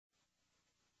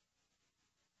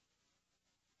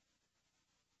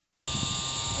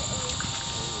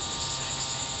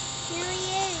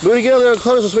Moody, get a little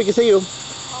closer so we can see you.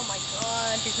 Oh my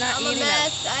god, she's not I'm eating a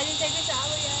mess. it. I didn't take a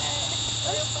shower yet.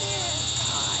 Okay,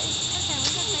 we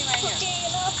can stay right here. Okay,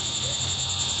 enough.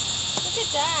 Look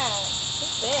at that.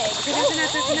 It's big. Okay, that's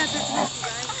enough, that's enough, that's enough, you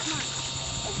guys. Come on.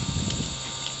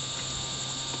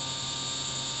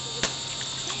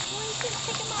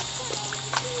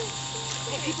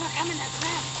 Hey, people are coming, that's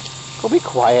enough. Go be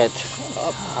quiet.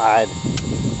 Oh, God.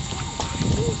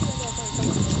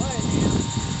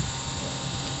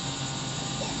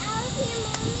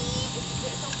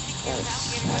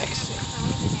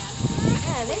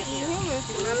 Yeah, they're eating humans.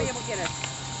 We're not able to get it.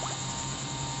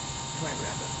 Come on,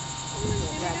 grab it.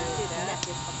 Grab it, see that?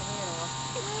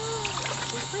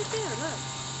 It's right there, look.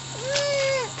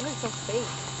 They're so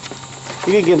fake.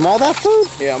 You gonna give them all that food?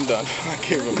 Yeah, I'm done. I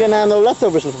gave You're him. gonna have no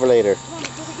leftovers for later.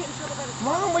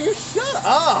 Mom, will you shut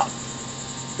up?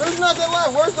 There's nothing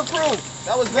left. Where's the proof?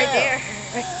 That was there.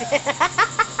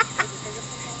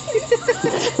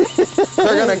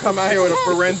 They're gonna come out here with a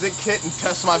forensic kit and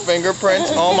test my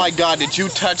fingerprints. Oh my god, did you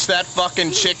touch that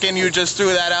fucking chicken you just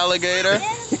threw that alligator?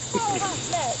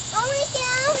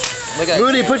 Look at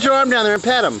Moody, put your arm down there and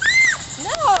pet him.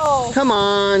 No. Come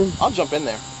on. I'll jump in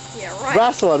there. Yeah, right.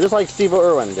 Wrestle him, just like Steve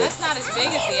Irwin did. That's not as big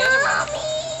as the other one.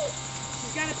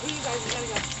 She's gotta pee, you guys. You gotta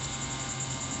go.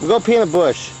 We'll go pee in the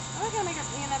bush. I'm not gonna make her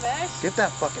pee in the bush. Get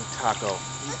that fucking taco.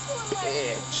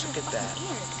 Bitch, look at that.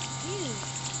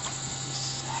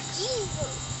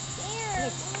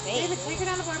 David, take her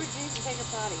down to Barbie Jeans and take her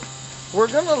potty. We're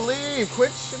gonna leave.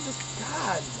 Quit shit. Just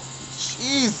God.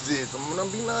 Jesus. I'm gonna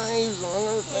be nice. I'm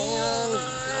gonna stand.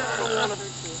 I don't wanna.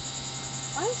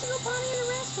 Why don't you go potty in a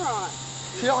restaurant?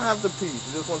 She don't have to pee.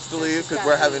 She just wants to leave because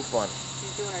we're having fun.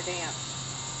 She's doing her dance.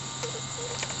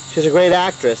 She's a great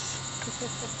actress.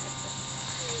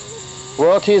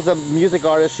 Royalty is the music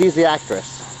artist, she's the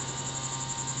actress.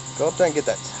 Go up there and get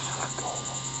that taco.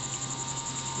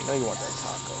 You know you want that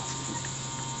taco.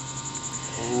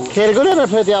 Ooh. Katie, go down there and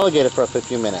play with the alligator for a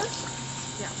few minutes.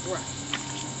 Yeah, right.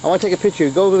 I want to take a picture.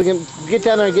 Go get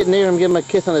down there and get near him and give him a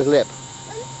kiss on his lip.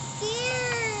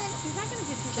 She's not gonna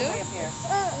get you way up here.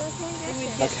 We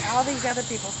would get all these other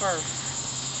people first.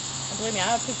 And believe me,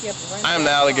 I'll pick you up and run. I am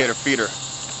the alligator feeder.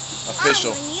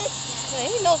 Official. Yeah,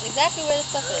 he knows exactly where the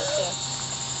stuff is, too.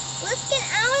 Let's get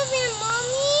out of here,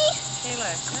 Mommy.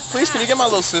 Kayla, Please, can you get my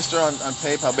little sister on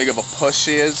tape how big of a puss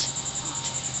she is?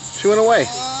 She went away.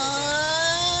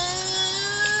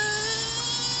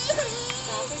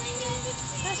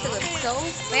 That looks so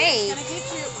fake.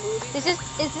 Is this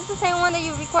the same one that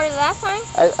you recorded last time?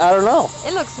 I don't know.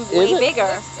 It looks way it?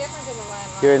 bigger.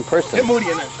 You're in person. Get Moody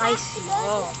in there. I see.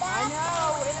 Oh. I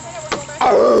know. In a minute we're going back.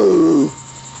 Oh.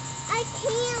 I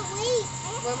can't wait.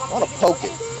 I want to poke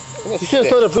it. You should have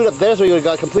thrown the food up there so you would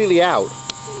have got completely out.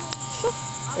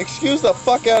 Excuse the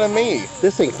fuck out of me.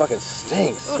 This thing fucking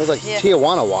stinks. It smells like yeah.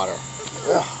 Tijuana water.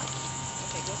 Ugh.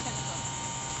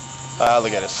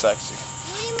 Alligator's sexy.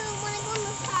 Mama, want to go in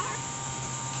the car?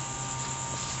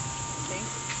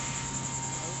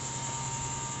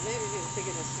 Maybe we can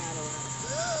figure this out around.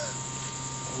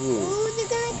 Ooh. Ooh, they're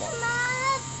going to come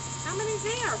up. How many's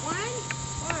there? One?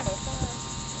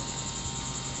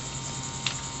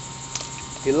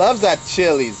 He loves that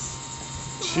Chili's.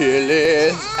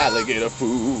 Chili's alligator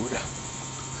food.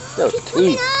 Those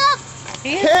teeth.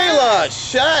 Kayla,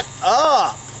 shut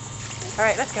up. All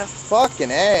right, let's go. Fucking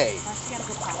A. Now she gotta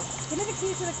go potty. Give me the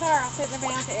keys to the car. I'll sit in the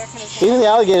van to air conditioning. Even the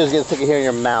alligators get sick of hearing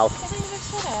your mouth.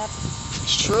 Shut up.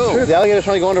 It's Sure, true. the alligators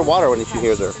trying to go underwater when she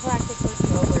hears her. I'll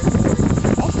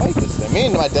fight this thing. Me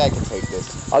and my dad can take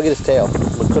this. I'll get his tail.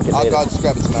 We'll cook it I'll later. go just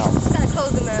grab its mouth. Just gotta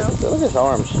close them out. Look at his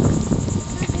arms.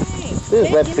 Okay. Look at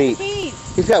his webbed feet.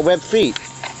 He's got webbed feet.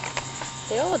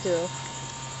 They all do. Okay,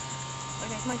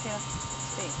 come on, Kayla.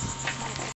 Stay.